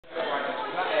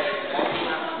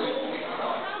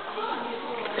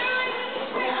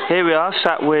Here we are,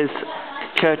 sat with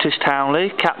Curtis Townley,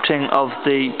 captain of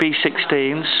the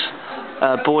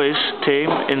B16s boys team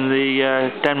in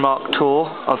the Denmark Tour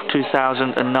of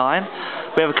 2009.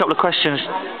 We have a couple of questions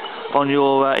on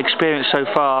your experience so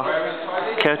far,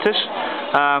 Curtis.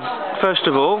 First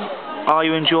of all, are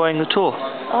you enjoying the tour?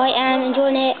 I am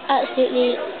enjoying it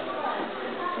absolutely.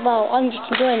 Well, I'm just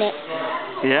enjoying it.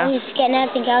 Yeah? I'm just getting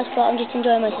everything else, but I'm just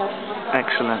enjoying myself.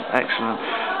 Excellent, excellent.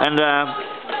 And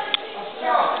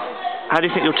how do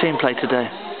you think your team played today?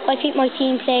 I think my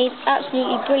team played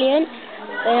absolutely brilliant,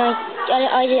 and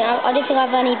I didn't think I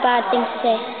have any bad things to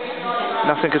say.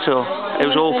 Nothing at all? It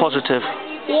was all positive?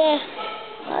 Yeah.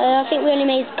 I think we only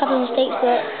made a couple of mistakes,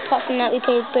 but apart from that, we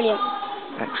played brilliant.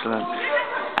 Excellent.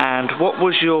 And what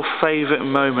was your favourite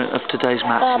moment of today's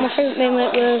match? My favourite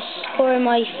moment was scoring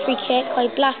my free kick. I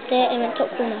blasted it and went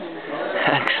top corner.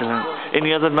 Excellent.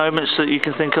 Any other moments that you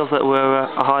can think of that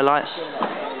were highlights?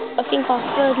 I think our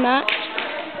third match,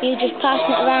 we were just passing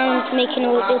it around, making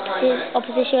all the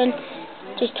opposition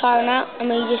just tiring out, and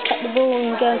we just kept the ball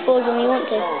and going forward when we want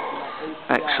to.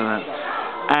 Excellent.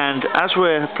 And as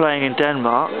we're playing in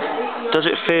Denmark, does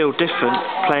it feel different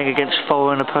playing against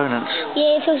foreign opponents?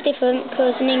 Yeah, it feels different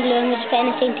because in England we're just playing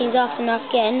the same teams after and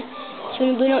after again, so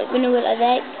we know what like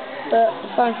that, but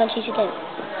foreign countries we don't.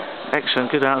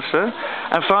 Excellent, good answer.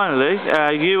 And finally,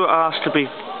 you were asked to be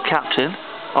captain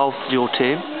of your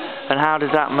team, and how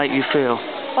did that make you feel?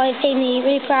 I feel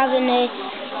really proud, and it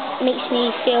makes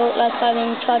me feel like I'm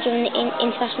in charge of an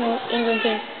international England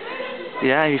team.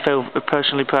 Yeah, you feel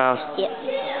personally proud? Yeah.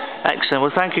 Excellent.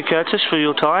 Well, thank you, Curtis, for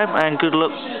your time, and good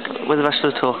luck with the rest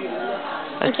of the tour.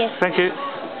 Thank you. Thank you.